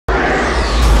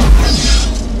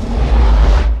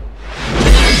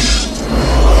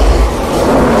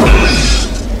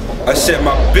Shit,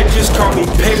 my bitches call me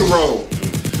payroll.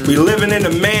 We living in a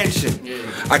mansion.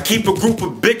 I keep a group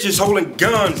of bitches holding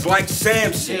guns like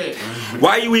Samson.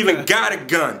 Why you even got a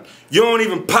gun? You don't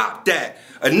even pop that.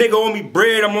 A nigga owe me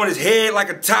bread, I'm on his head like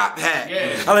a top hat.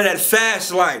 I live that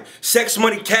fast life, sex,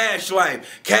 money, cash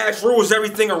life. Cash rules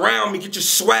everything around me, get your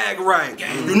swag right.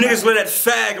 You niggas live that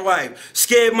fag life,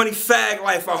 scared money fag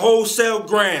life, I wholesale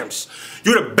grams.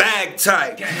 You the bag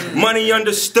type, money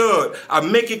understood. I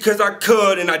make it cause I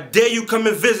could, and I dare you come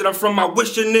and visit. I'm from my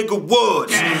wish a nigga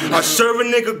woods. I serve a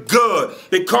nigga good.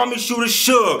 They call me Shooter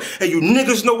Suge. And you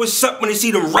niggas know what's up when they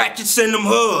see them ratchets in them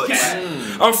hoods.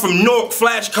 I'm from Newark,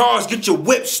 flash cars, get your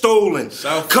whip stolen.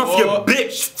 Cuff your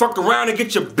bitch, fuck around and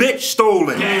get your bitch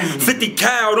stolen. 50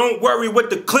 cal, don't worry what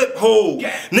the clip hold.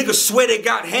 Niggas swear they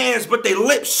got hands, but they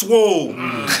lips swole.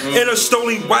 Inner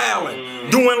Stoley wildin',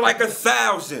 doing like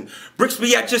 1,000. Bricks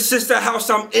be at your sister house,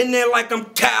 I'm in there like I'm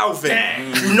Calvin.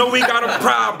 You know we got a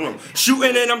problem.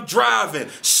 Shooting and I'm driving.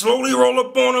 Slowly roll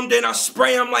up on him, then I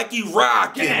spray him like he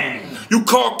rockin'. You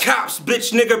call cops,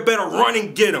 bitch nigga better run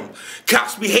and get him.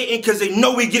 Cops be hating cause they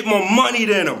know we get more money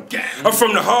than them. I'm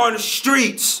from the hardest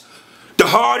streets. The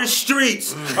hardest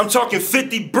streets. I'm talking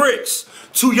 50 bricks.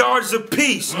 2 yards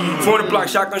apiece. 400 block,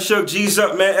 shotgun shook, G's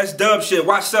up, man. That's dub shit.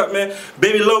 What's up, man?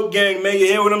 Baby Lope gang, man. You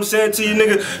hear what I'm saying to you,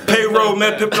 nigga? Payroll,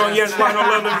 man. Pippin' on yes, spot on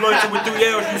love and loyalty with 3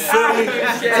 L's. You feel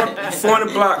me?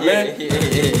 400 block, man.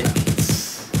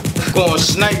 Gonna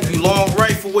snipe you, long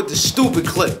rifle with the stupid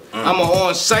clip. I'ma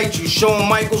on site you, Shawn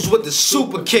Michaels with the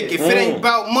super kick. If it ain't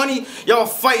about money, y'all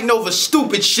fighting over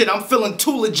stupid shit. I'm feeling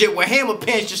too legit with hammer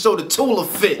pants just so the tool will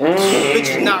fit.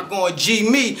 Bitches not gonna G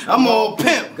me, I'm all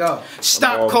pimp.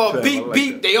 Stop, call, beep,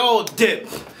 beep, they all dip.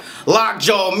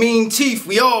 Lockjaw, mean teeth,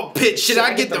 we all pitch. Shit,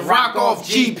 I get the rock off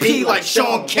GP like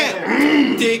Sean Kemp.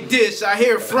 Dig this, I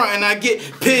hear front and I get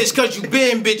pissed cause you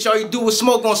been, bitch. All you do is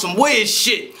smoke on some weird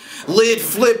shit. Lid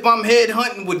flip, I'm head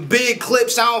hunting with big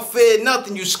clips. I don't fear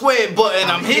nothing, you square button,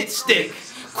 I'm hit stick.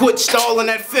 Quit stalling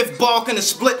that fifth bark in the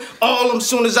split. All them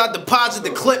soon as I deposit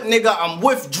the clip, nigga, I'm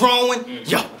withdrawing.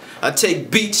 Yo, I take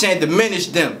beats and diminish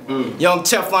them. Young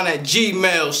Teflon at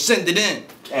Gmail, send it in.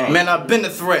 Man, I've been a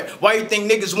threat. Why you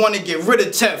think niggas wanna get rid of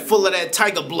Tef? Full of that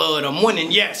tiger blood, I'm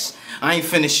winning, yes. I ain't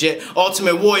finished yet.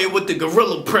 Ultimate warrior with the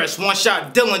gorilla press. One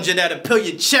shot Dillinger that'll peel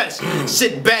your chest.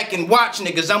 Sit back and watch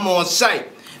niggas, I'm on sight.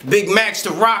 Big Macs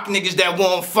to rock niggas that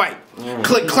won't fight.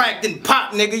 Click, clack, then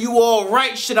pop, nigga. You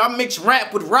alright? Shit, I mix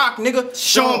rap with rock, nigga.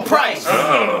 Sean Price.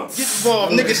 Get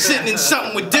involved, niggas sitting in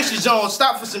something with dishes on.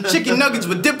 Stop for some chicken nuggets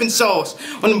with dipping sauce.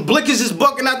 When them blickers is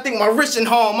bucking, I think my wrist and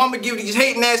home. I'ma give these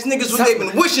hating ass niggas what they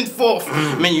been wishing for.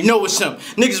 Man, you know it's something.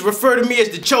 Niggas refer to me as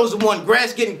the chosen one.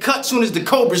 Grass getting cut soon as the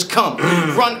cobras come.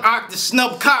 Run ock the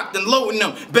snub cocked and loading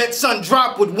them. Bet son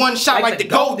drop with one shot like the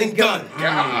golden gun.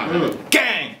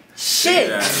 Gang. Shit!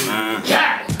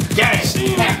 God! Gang!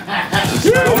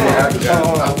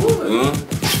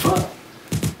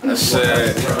 I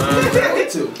said,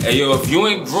 hey yo, if you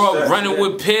ain't grow up running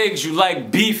with pigs, you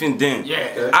like beefing then.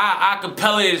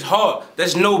 Acapella is hard,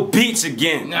 there's no beats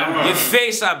again. Your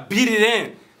face, I beat it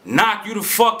in. Knock you the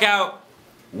fuck out.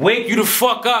 Wake you the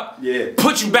fuck up,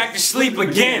 put you back to sleep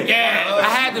again. I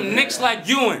had them nicks like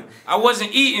Ewan, I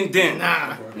wasn't eating then.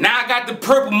 Now I got the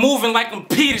purple moving like I'm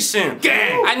Peterson.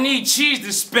 I need cheese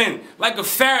to spin like a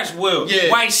Ferris wheel.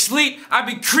 While you sleep, I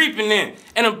be creeping in,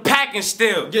 and I'm packing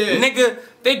still. Nigga,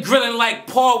 they grilling like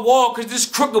Paul Wall cause this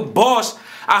crooked boss.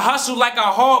 I hustle like a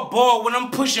hard ball when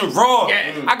I'm pushing raw.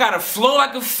 I got a flow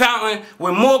like a fountain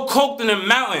with more coke than a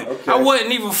mountain. I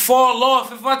wouldn't even fall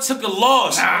off if I took a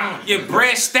loss. Your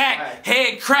bread stack,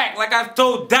 head crack like I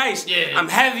throw dice. I'm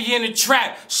heavy in the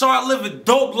trap, so I live a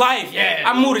dope life.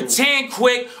 I move to 10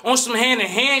 quick on some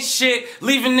hand-to-hand shit,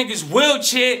 leaving niggas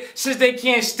wheelchair since they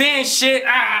can't stand shit.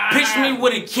 Pitch me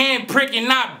with a can prick and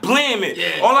not blame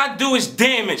it. All I do is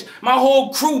damage. My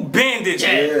whole crew bandits.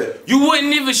 You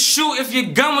wouldn't even shoot if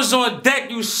your gun was on deck,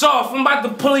 you soft. I'm about to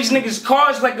pull these niggas'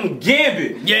 cars like I'm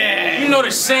Gambit. You know the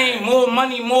saying, more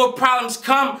money, more problems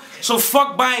come. So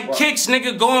fuck buying kicks,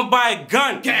 nigga, go and buy a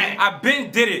gun. I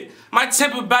been did it. My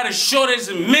temper about as short as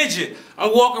a midget.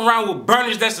 I'm walking around with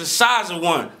burners that's the size of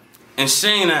one. And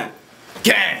saying that.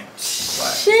 Gang.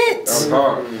 Shit.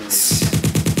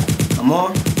 I'm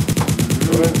on.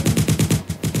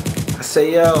 I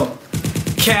say, yo,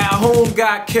 Calhoun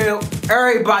got killed.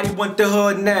 Everybody went to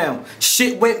hood now.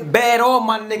 Shit went bad, all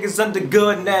my niggas under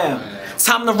good now.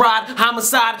 Time to ride,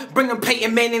 homicide, bring them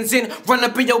Peyton Mannings in. Run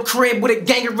up in your crib with a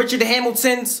gang of Richard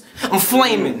Hamiltons. I'm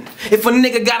flaming. If a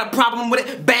nigga got a problem with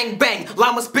it, bang bang.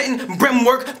 Llama spitting, brim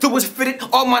work, through his fitted.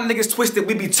 All my niggas twisted,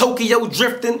 we be Tokyo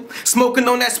drifting. Smoking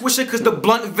on that swisher cause the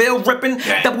blunt veil ripping.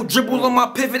 Double dribble on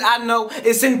my pivot, I know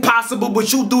it's impossible,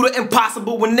 but you do the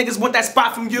impossible when niggas want that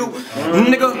spot from you.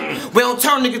 Nigga, we don't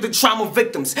turn niggas to trauma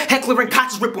victims. Heckler and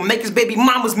Koch's rip 'em, make his baby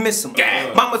mamas miss him.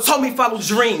 Mama told me follow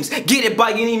dreams, get it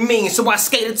by any means. So I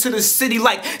skated to the city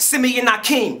like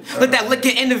s.m.a.c.k. Let that liquor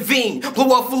intervene,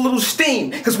 blow off a little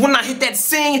steam. Cause when I hit that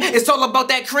scene, it's all about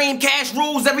that cream. Cash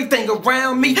rules everything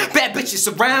around me. Bad bitches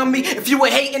surround me. If you a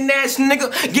hating ass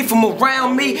nigga, get from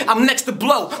around me. I'm next to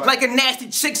blow, like a nasty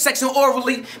chick sexing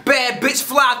orally. Bad bitch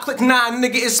fly, click 9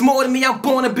 nigga, it's more than me. I'm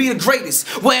born to be the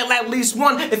greatest. Well, at least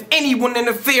one. If anyone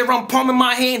interfere, I'm palming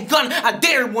my handgun. I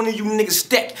dare one of you niggas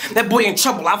step. That boy in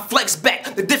trouble, I flex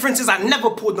back. The difference is I never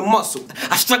pulled the muscle.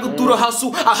 I struggle through the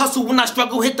hustle. I hustle when I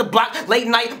struggle, hit the block. Late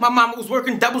night, my mama was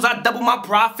working doubles, I double my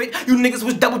profit. You niggas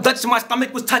was double dutching, my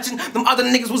stomach was touching. Them other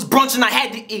niggas was brunching, I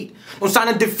had to eat. No sign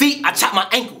of defeat, I chop my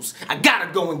ankles. I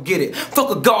gotta go and get it.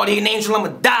 Fuck a guardian angel, I'ma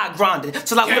die grinding.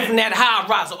 Till I live in that high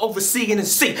riser, overseeing the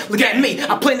sea. Look at me,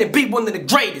 I plan to be one of the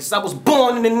greatest. I was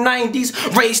born in the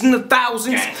 90s, raised in the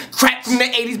thousands. Crack from the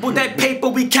 80s, but that paper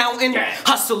we counting.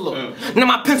 Hustler. Now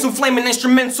my pencil flaming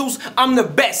instrumentals, I'm the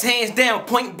best, hands down,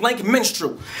 point blank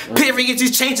minstrel. Periods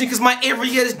is changing cause my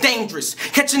area is dangerous.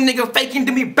 Catch a nigga faking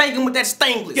to me banging with that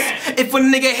stainless. If a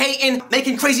nigga hating,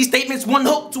 making crazy statements, one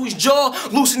hook to his jaw,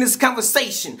 loosen this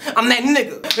conversation. I'm that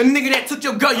nigga, the nigga that took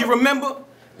your girl, you remember?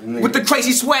 With the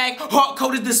crazy swag,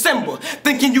 hard-coded December.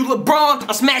 Thinking you LeBron,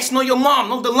 I'm smashing on your mom.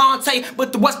 No Delonte,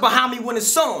 but the what's behind me when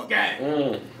it's on.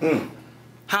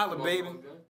 Holla, baby.